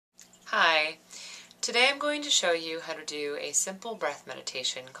Hi, today I'm going to show you how to do a simple breath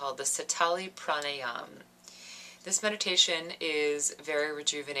meditation called the Sitali Pranayam. This meditation is very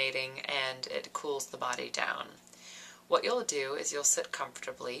rejuvenating and it cools the body down. What you'll do is you'll sit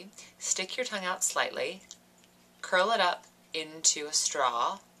comfortably, stick your tongue out slightly, curl it up into a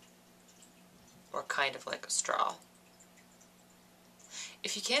straw, or kind of like a straw.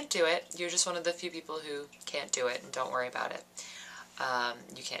 If you can't do it, you're just one of the few people who can't do it, and don't worry about it.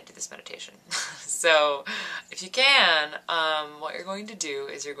 You can't do this meditation. So if you can, what you're going to do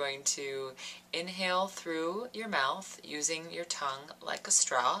is you're going to inhale through your mouth using your tongue like a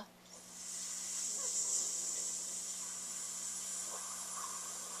straw.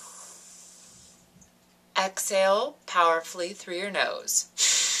 Exhale powerfully through your nose.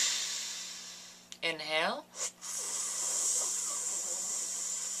 Inhale.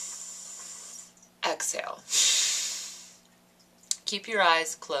 Exhale. Keep your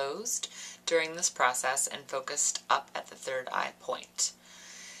eyes closed during this process and focused up at the third eye point.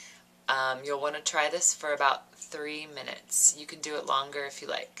 You'll want to try this for about 3 minutes. You can do it longer if you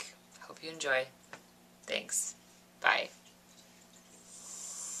like. Hope you enjoy. Thanks. Bye.